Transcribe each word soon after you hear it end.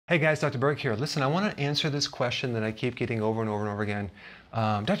Hey guys, Dr. Berg here. Listen, I want to answer this question that I keep getting over and over and over again.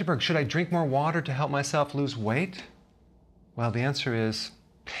 Dr. Berg, should I drink more water to help myself lose weight? Well, the answer is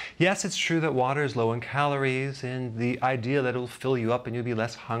yes, it's true that water is low in calories and the idea that it will fill you up and you'll be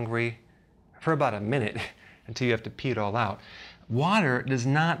less hungry for about a minute until you have to pee it all out. Water does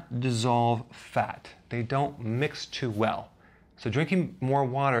not dissolve fat. They don't mix too well. So drinking more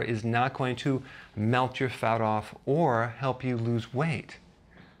water is not going to melt your fat off or help you lose weight.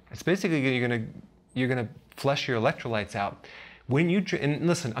 It's basically you're gonna flush your electrolytes out. When you drink, and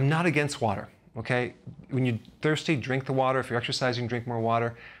listen, I'm not against water, okay? When you're thirsty, drink the water. If you're exercising, drink more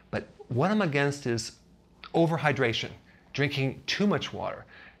water. But what I'm against is overhydration, drinking too much water.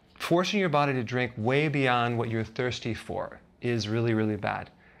 Forcing your body to drink way beyond what you're thirsty for is really, really bad.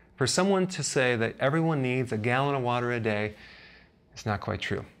 For someone to say that everyone needs a gallon of water a day, it's not quite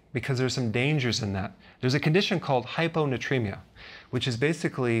true, because there's some dangers in that. There's a condition called hyponatremia, which is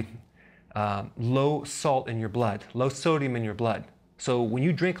basically low salt in your blood, low sodium in your blood. So when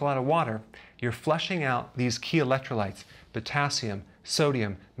you drink a lot of water, you're flushing out these key electrolytes, potassium,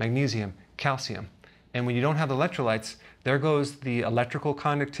 sodium, magnesium, calcium. And when you don't have the electrolytes, there goes the electrical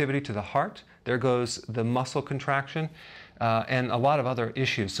conductivity to the heart, there goes the muscle contraction, and a lot of other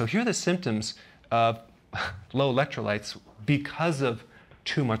issues. So here are the symptoms of low electrolytes because of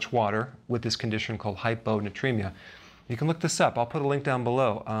too much water with this condition called hyponatremia. You can look this up. I'll put a link down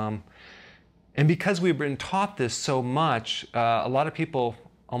below. And because we've been taught this so much, a lot of people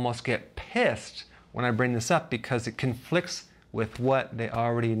almost get pissed when I bring this up because it conflicts with what they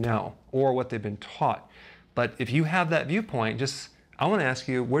already know or what they've been taught. But if you have that viewpoint, I want to ask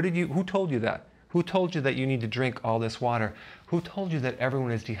you, who told you that? Who told you that you need to drink all this water? Who told you that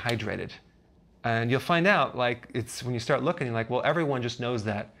everyone is dehydrated? And you'll find out, like, it's when you start looking, you're like, well, everyone just knows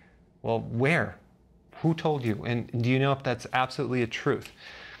that. Well, where? Who told you? And do you know if that's absolutely a truth?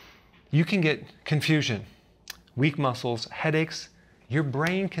 You can get confusion, weak muscles, headaches, your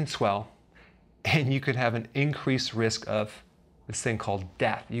brain can swell, and you could have an increased risk of this thing called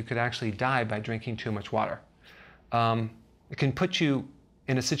death. You could actually die by drinking too much water. It can put you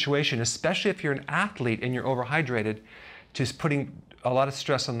in a situation, especially if you're an athlete and you're overhydrated, just putting a lot of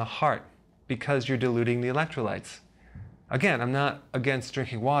stress on the heart, because you're diluting the electrolytes. Again, I'm not against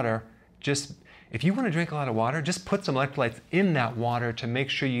drinking water. If you want to drink a lot of water, just put some electrolytes in that water to make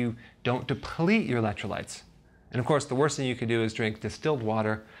sure you don't deplete your electrolytes. And of course, the worst thing you can do is drink distilled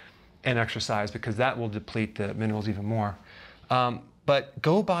water and exercise, because that will deplete the minerals even more. But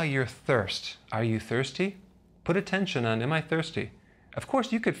go by your thirst. Are you thirsty? Put attention on, am I thirsty? Of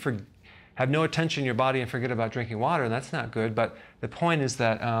course, you could have no attention in your body and forget about drinking water, and that's not good. But the point is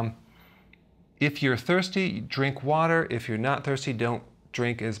that if you're thirsty, drink water. If you're not thirsty, don't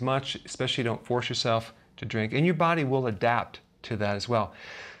drink as much, especially don't force yourself to drink. And your body will adapt to that as well.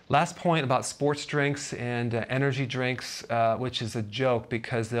 Last point about sports drinks and energy drinks, which is a joke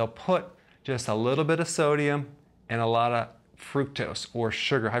because they'll put just a little bit of sodium and a lot of fructose or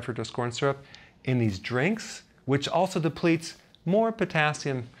sugar, high fructose corn syrup, in these drinks, which also depletes more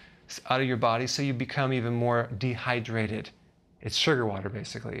potassium out of your body, so you become even more dehydrated. It's sugar water,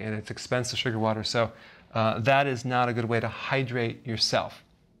 basically, and it's expensive sugar water. So that is not a good way to hydrate yourself.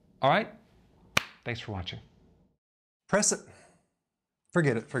 All right? Thanks for watching. Press it.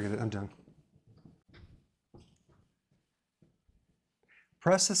 Forget it. I'm done.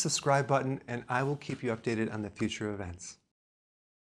 Press the subscribe button, and I will keep you updated on the future events.